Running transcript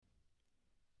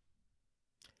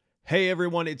Hey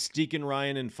everyone, it's Deacon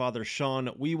Ryan and Father Sean.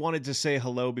 We wanted to say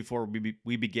hello before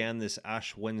we began this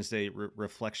Ash Wednesday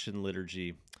reflection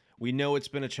liturgy. We know it's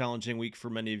been a challenging week for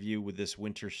many of you with this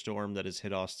winter storm that has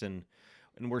hit Austin,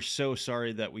 and we're so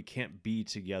sorry that we can't be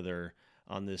together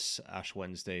on this Ash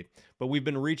Wednesday. But we've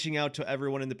been reaching out to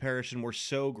everyone in the parish, and we're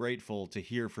so grateful to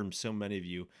hear from so many of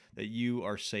you that you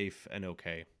are safe and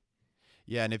okay.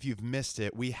 Yeah, and if you've missed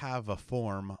it, we have a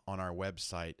form on our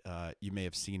website. You may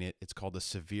have seen it. It's called the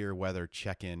Severe Weather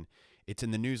Check-in. It's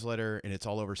in the newsletter, and it's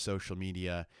all over social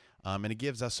media. And it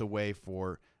gives us a way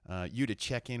for you to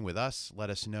check in with us, let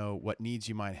us know what needs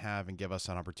you might have, and give us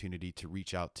an opportunity to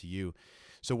reach out to you.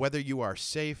 So whether you are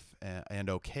safe and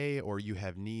okay, or you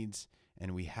have needs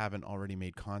and we haven't already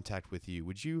made contact with you,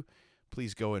 would you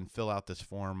please go and fill out this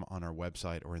form on our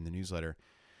website or in the newsletter?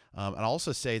 And I'll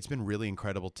also say it's been really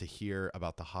incredible to hear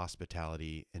about the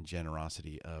hospitality and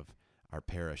generosity of our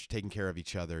parish, taking care of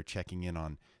each other, checking in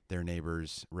on their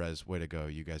neighbors. Rez, way to go.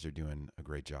 You guys are doing a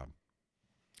great job.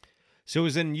 So,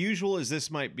 as unusual as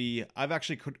this might be, I've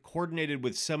actually coordinated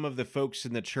with some of the folks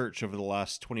in the church over the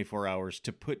last 24 hours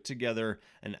to put together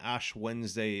an Ash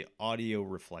Wednesday audio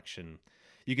reflection.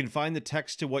 You can find the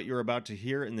text to what you're about to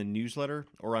hear in the newsletter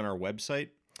or on our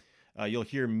website. You'll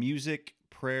hear music,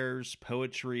 prayers,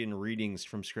 poetry, and readings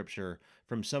from Scripture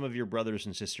from some of your brothers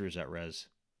and sisters at Res.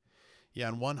 Yeah,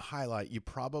 and one highlight, you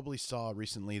probably saw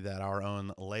recently that our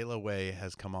own Layla Way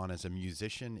has come on as a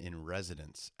musician in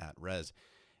residence at Res,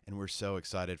 and we're so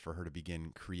excited for her to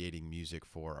begin creating music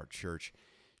for our church.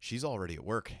 She's already at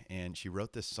work, and she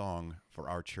wrote this song for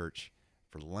our church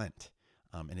for Lent,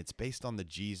 and it's based on the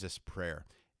Jesus Prayer.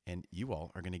 And you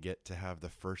all are going to get to have the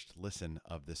first listen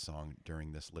of this song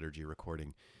during this liturgy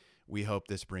recording. We hope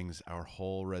this brings our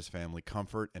whole Res family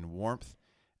comfort and warmth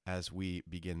as we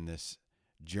begin this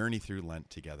journey through Lent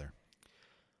together.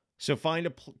 So find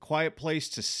a quiet place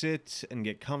to sit and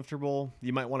get comfortable.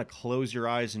 You might want to close your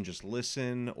eyes and just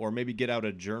listen, or maybe get out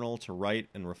a journal to write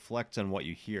and reflect on what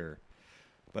you hear.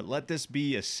 But let this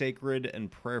be a sacred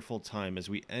and prayerful time as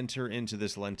we enter into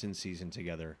this Lenten season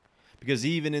together. Because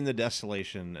even in the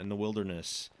desolation and the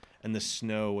wilderness and the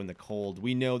snow and the cold,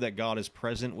 we know that God is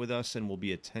present with us and will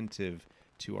be attentive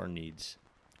to our needs.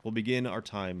 We'll begin our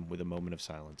time with a moment of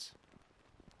silence.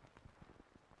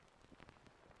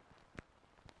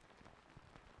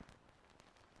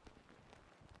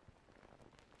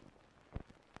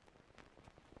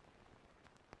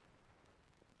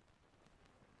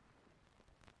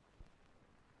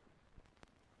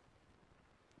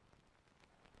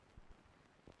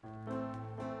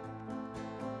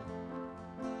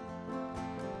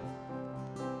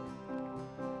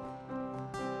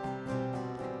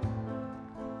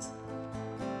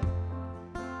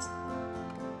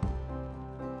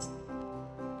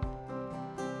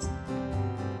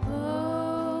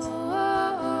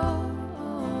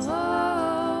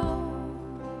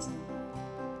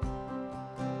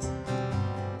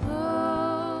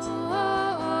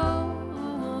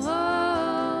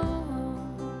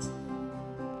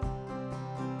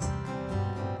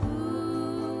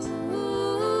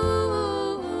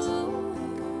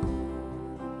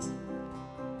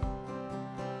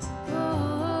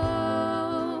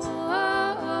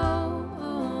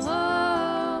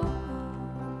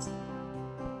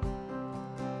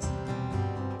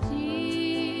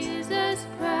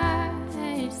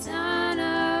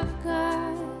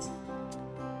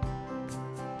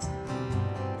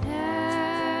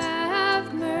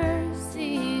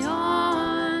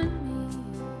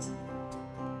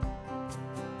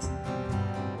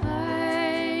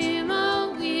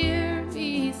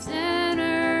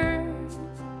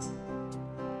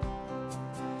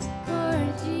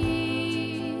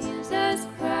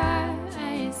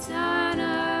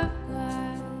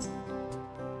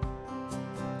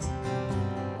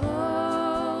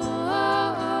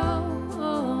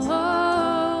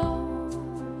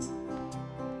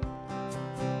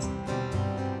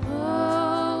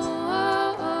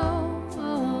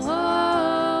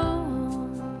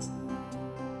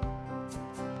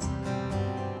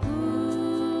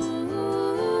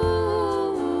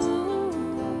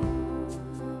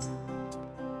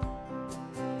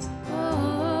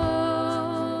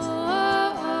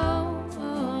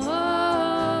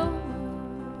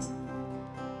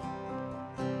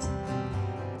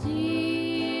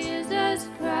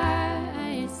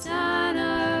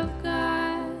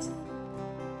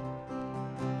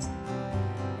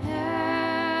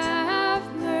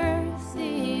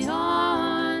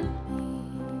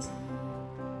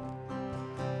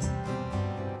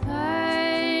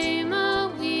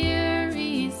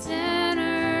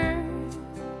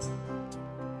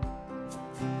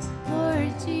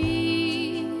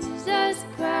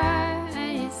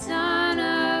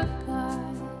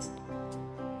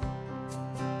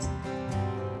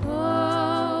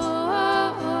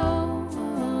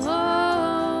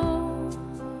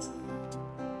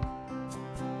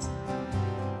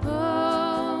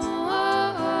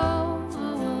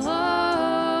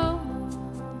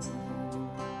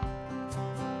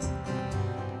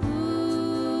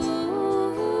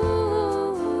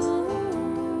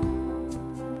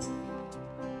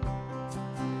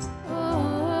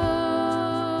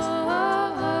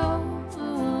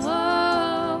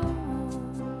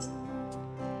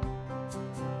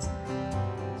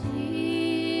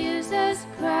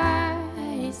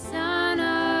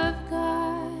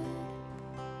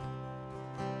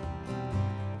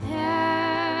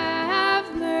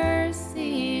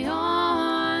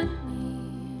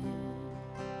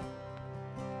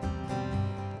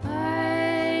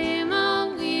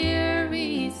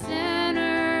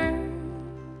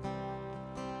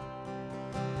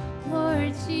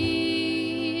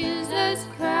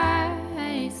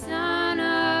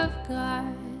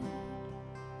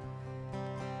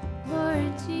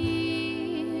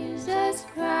 Jesus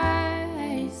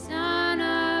Christ, Son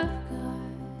of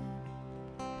God.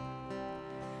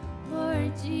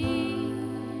 Lord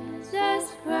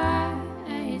Jesus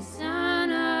Christ,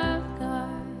 Son of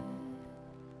God.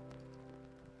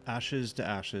 Ashes to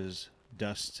ashes,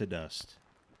 dust to dust.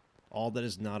 All that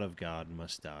is not of God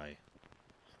must die.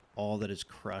 All that is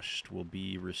crushed will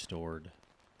be restored.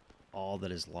 All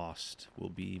that is lost will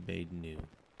be made new.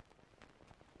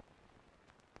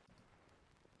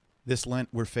 This Lent,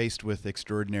 we're faced with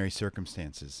extraordinary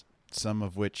circumstances, some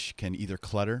of which can either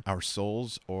clutter our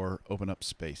souls or open up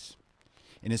space.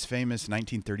 In his famous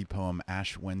 1930 poem,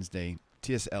 Ash Wednesday,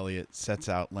 T.S. Eliot sets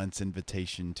out Lent's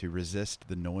invitation to resist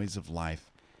the noise of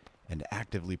life and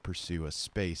actively pursue a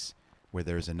space where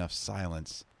there is enough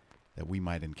silence that we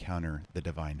might encounter the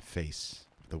divine face,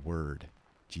 the Word,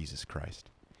 Jesus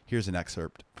Christ. Here's an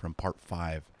excerpt from part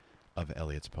 5 of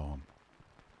Eliot's poem.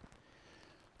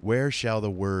 Where shall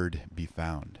the Word be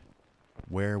found?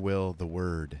 Where will the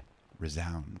Word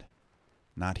resound?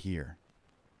 Not here.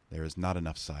 There is not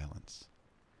enough silence.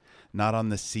 Not on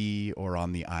the sea or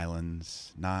on the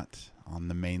islands, not on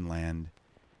the mainland,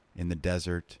 in the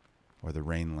desert or the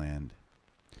rainland.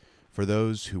 For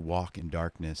those who walk in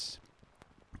darkness,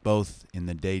 both in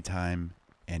the daytime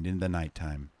and in the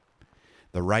nighttime,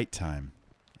 the right time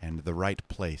and the right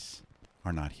place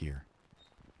are not here.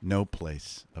 No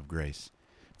place of grace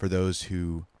for those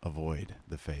who avoid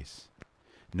the face.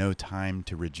 No time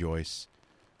to rejoice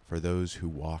for those who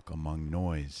walk among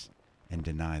noise and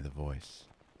deny the voice.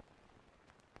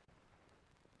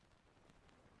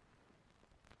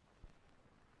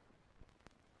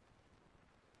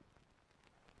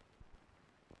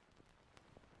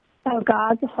 O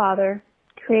God the Father,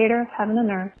 creator of heaven and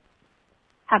earth,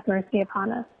 have mercy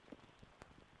upon us.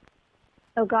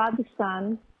 O God the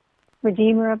Son,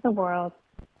 redeemer of the world,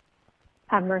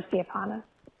 have mercy upon us.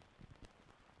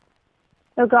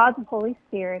 O God the Holy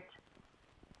Spirit,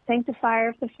 sanctifier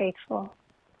of the faithful,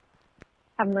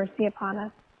 have mercy upon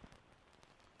us.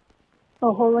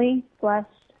 O holy, blessed,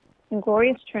 and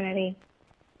glorious Trinity,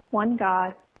 one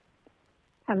God,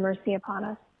 have mercy upon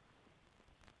us.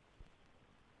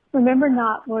 Remember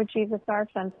not, Lord Jesus, our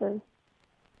offenses,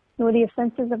 nor the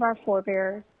offenses of our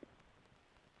forebears.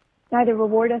 Neither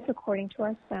reward us according to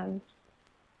our sins.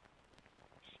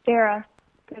 Spare us,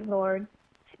 good Lord,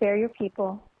 spare your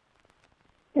people,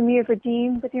 whom you have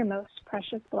redeemed with your most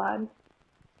precious blood.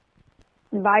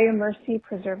 And by your mercy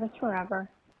preserve us forever.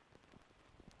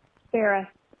 Spare us,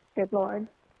 good Lord.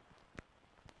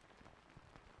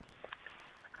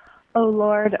 O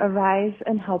Lord, arise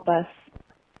and help us,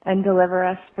 and deliver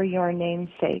us for your name's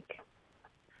sake.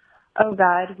 O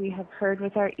God, we have heard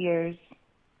with our ears,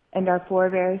 and our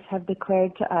forebears have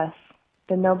declared to us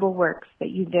the noble works that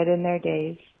you did in their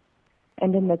days,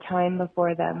 and in the time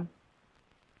before them.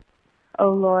 O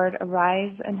Lord,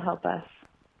 arise and help us,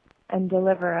 and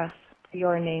deliver us for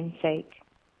your name's sake.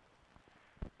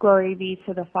 Glory be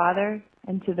to the Father,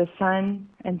 and to the Son,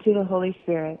 and to the Holy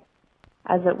Spirit,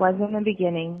 as it was in the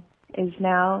beginning, is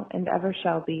now, and ever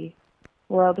shall be,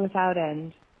 world without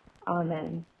end.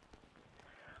 Amen.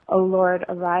 O Lord,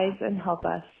 arise and help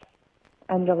us,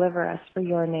 and deliver us for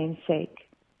your name's sake.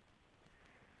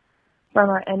 From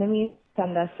our enemies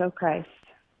send us, O Christ.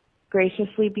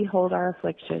 Graciously behold our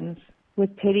afflictions.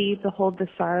 With pity behold the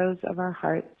sorrows of our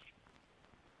hearts.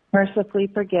 Mercifully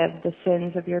forgive the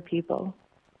sins of your people.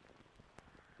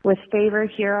 With favor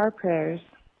hear our prayers.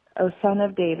 O Son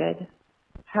of David,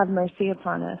 have mercy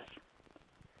upon us.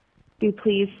 Be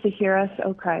pleased to hear us,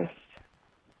 O Christ.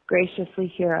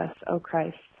 Graciously hear us, O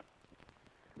Christ.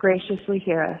 Graciously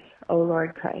hear us, O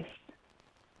Lord Christ.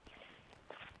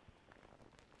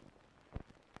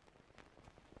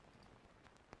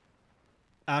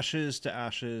 Ashes to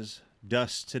ashes,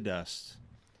 dust to dust.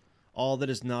 All that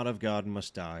is not of God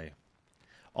must die.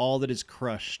 All that is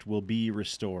crushed will be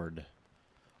restored.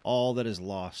 All that is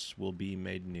lost will be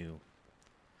made new.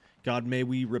 God, may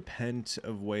we repent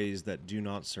of ways that do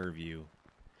not serve you,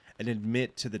 and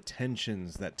admit to the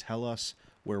tensions that tell us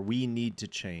where we need to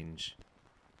change.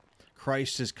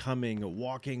 Christ is coming,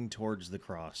 walking towards the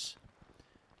cross.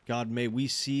 God, may we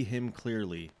see him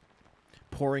clearly,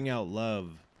 pouring out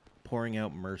love, pouring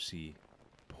out mercy,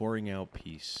 pouring out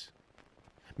peace.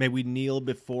 May we kneel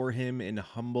before him in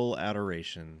humble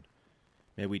adoration.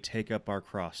 May we take up our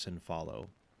cross and follow,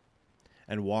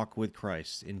 and walk with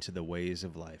Christ into the ways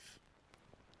of life.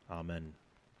 Amen.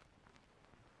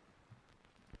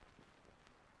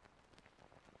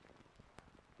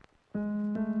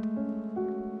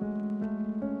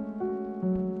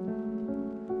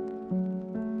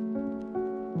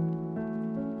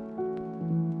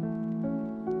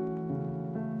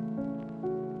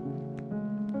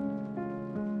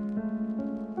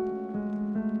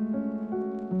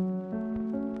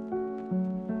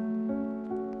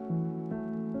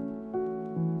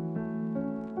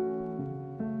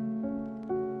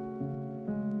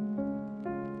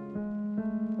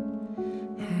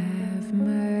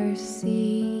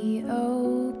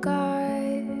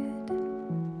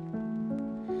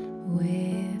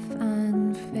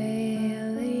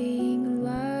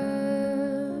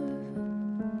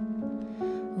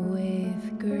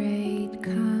 great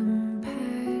compassion,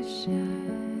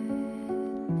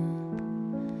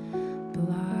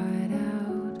 blot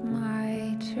out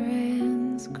my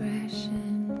transgression.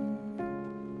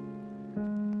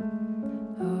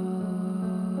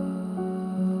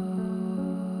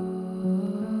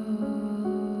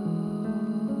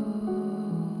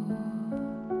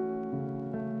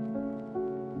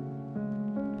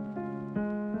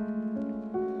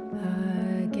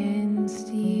 Against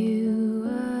you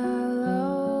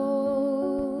alone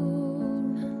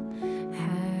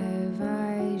have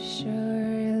I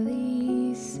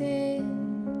surely sinned.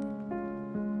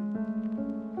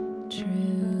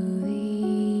 Truly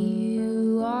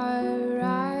you are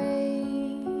right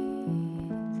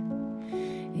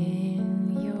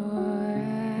in your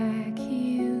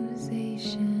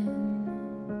accusation.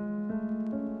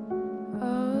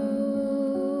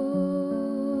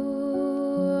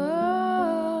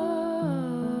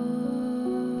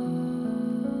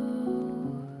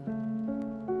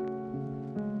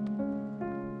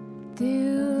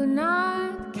 Do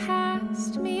not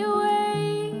cast me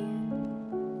away.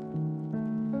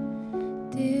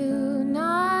 Do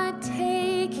not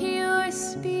take your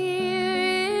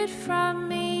spirit from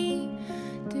me.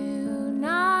 Do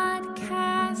not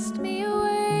cast me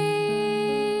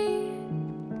away.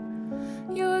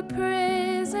 Your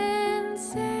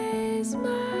presence is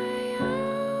my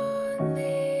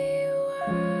only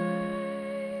worth.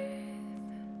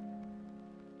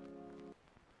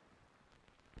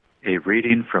 A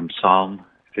reading from Psalm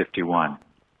 51.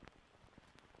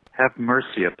 Have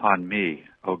mercy upon me,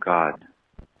 O God,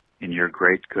 in your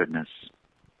great goodness.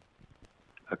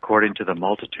 According to the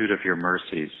multitude of your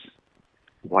mercies,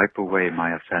 wipe away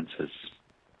my offenses.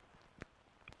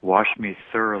 Wash me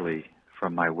thoroughly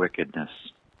from my wickedness,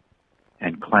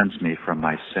 and cleanse me from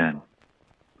my sin.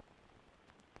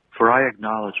 For I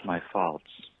acknowledge my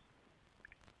faults,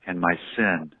 and my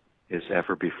sin is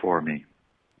ever before me.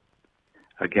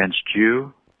 Against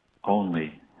you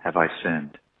only have I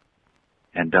sinned,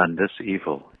 and done this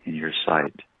evil in your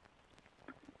sight,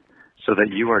 so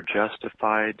that you are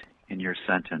justified in your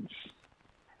sentence,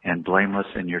 and blameless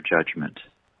in your judgment.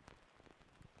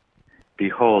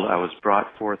 Behold, I was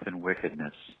brought forth in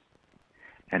wickedness,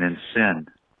 and in sin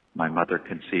my mother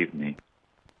conceived me.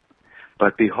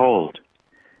 But behold,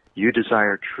 you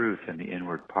desire truth in the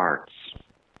inward parts,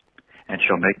 and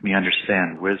shall make me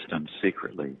understand wisdom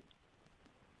secretly.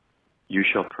 You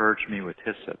shall purge me with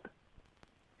hyssop,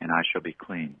 and I shall be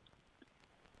clean.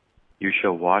 You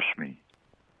shall wash me,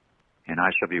 and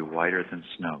I shall be whiter than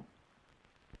snow.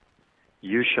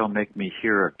 You shall make me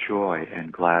hear of joy and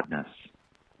gladness,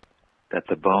 that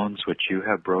the bones which you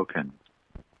have broken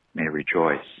may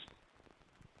rejoice.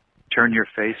 Turn your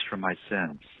face from my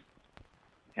sins,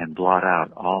 and blot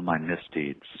out all my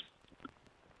misdeeds.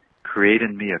 Create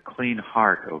in me a clean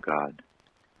heart, O God,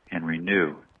 and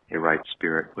renew a right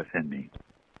spirit within me.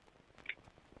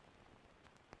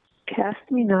 Cast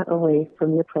me not away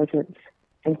from your presence,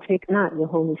 and take not your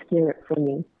Holy Spirit from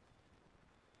me.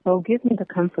 O give me the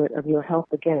comfort of your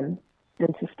help again,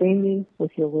 and sustain me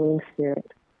with your willing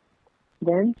spirit.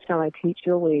 Then shall I teach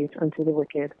your ways unto the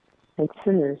wicked, and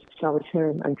sinners shall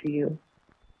return unto you.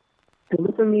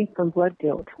 Deliver me from blood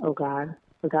guilt, O God,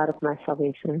 the God of my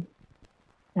salvation,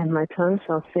 and my tongue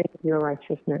shall sing your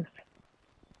righteousness.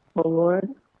 O Lord,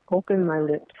 open my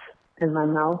lips, and my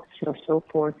mouth shall show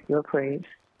forth your praise.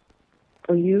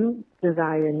 For you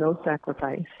desire no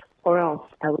sacrifice, or else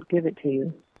I would give it to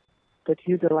you. But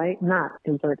you delight not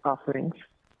in burnt offerings.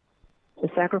 The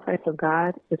sacrifice of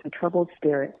God is a troubled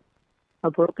spirit.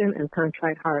 A broken and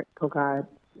contrite heart, O God,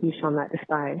 you shall not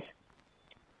despise.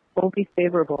 O be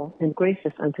favorable and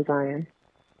gracious unto Zion.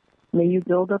 May you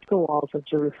build up the walls of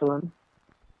Jerusalem.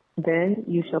 Then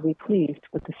you shall be pleased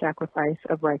with the sacrifice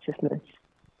of righteousness,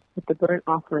 with the burnt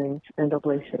offerings and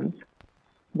oblations.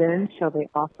 Then shall they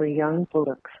offer young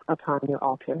bullocks upon your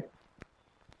altar.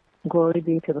 Glory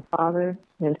be to the Father,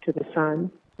 and to the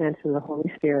Son, and to the Holy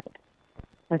Spirit,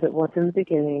 as it was in the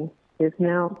beginning, is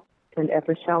now, and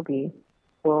ever shall be,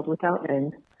 world without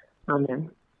end.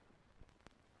 Amen.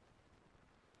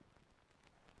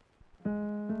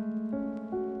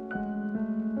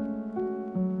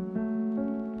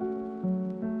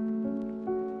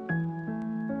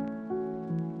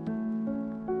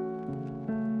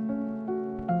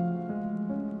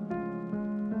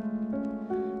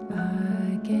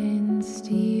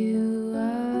 Against you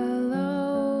alone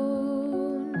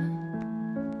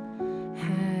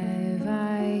have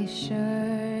I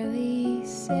surely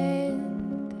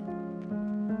sinned.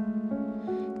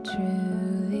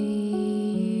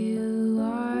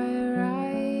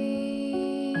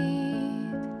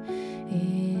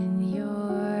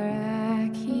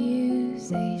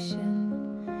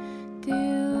 salvation.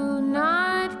 Do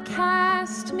not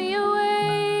cast me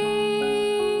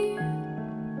away.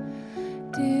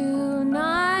 Do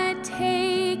not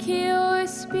take your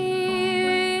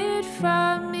spirit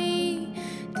from me.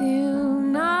 Do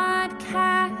not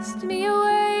cast me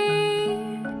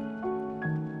away.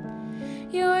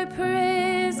 Your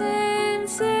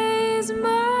presence is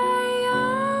my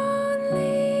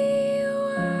only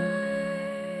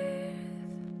worth.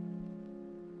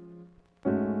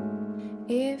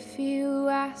 If you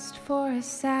asked for a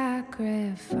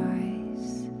sacrifice,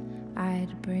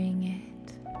 I'd bring it.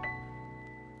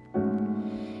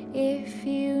 If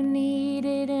you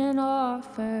needed an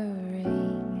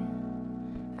offering,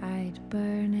 I'd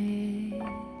burn it.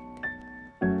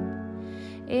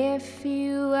 If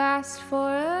you asked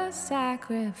for a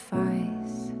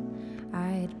sacrifice,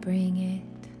 I'd bring it.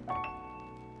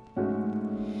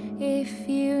 If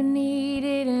you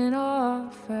needed an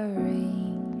offering,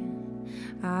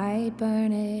 I'd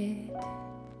burn it.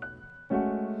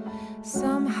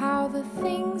 Somehow the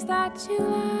things that you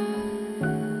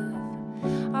love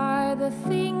are the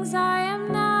things I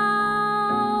am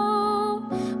now.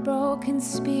 Broken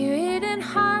spirit and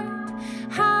heart,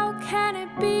 how can it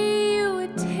be you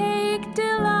would take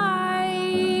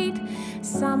delight?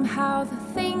 Somehow the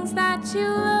things that you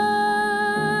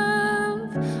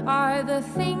love are the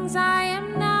things I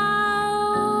am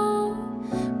now.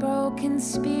 Broken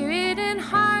spirit and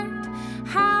heart,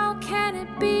 how can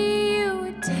it be you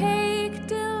would take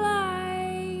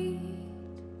delight?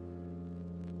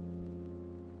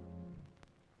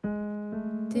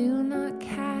 Do not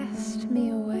cast me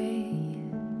away.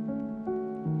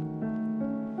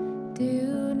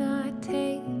 Do not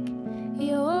take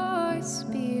your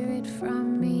spirit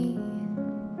from me.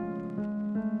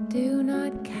 Do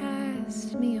not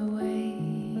cast me away.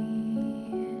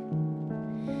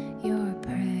 Your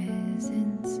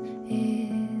presence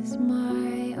is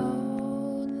my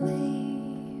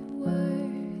only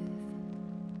worth.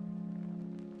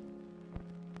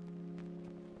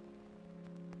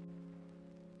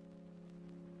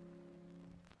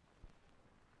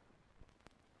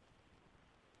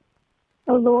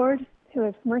 O Lord, who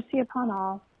has mercy upon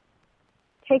all,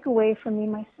 take away from me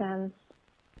my sins,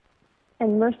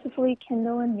 and mercifully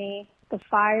kindle in me the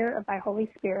fire of thy Holy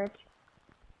Spirit.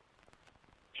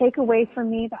 Take away from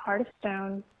me the heart of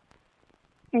stone,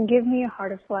 and give me a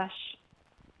heart of flesh,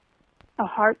 a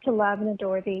heart to love and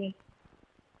adore thee,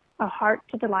 a heart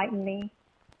to delight in thee,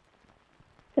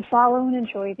 to follow and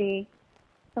enjoy thee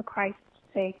for Christ's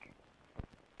sake.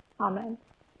 Amen.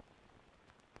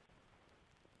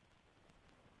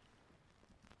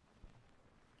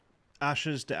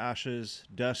 Ashes to ashes,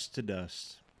 dust to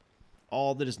dust.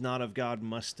 All that is not of God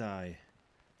must die.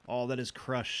 All that is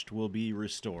crushed will be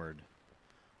restored.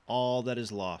 All that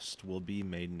is lost will be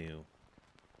made new.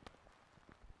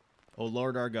 O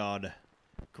Lord our God,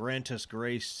 grant us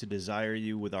grace to desire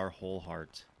you with our whole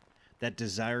heart, that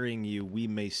desiring you we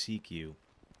may seek you,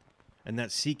 and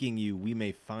that seeking you we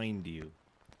may find you,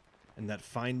 and that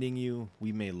finding you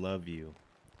we may love you,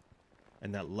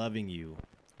 and that loving you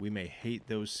we may hate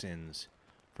those sins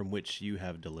from which you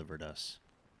have delivered us.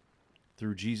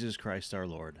 Through Jesus Christ our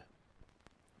Lord.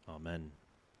 Amen.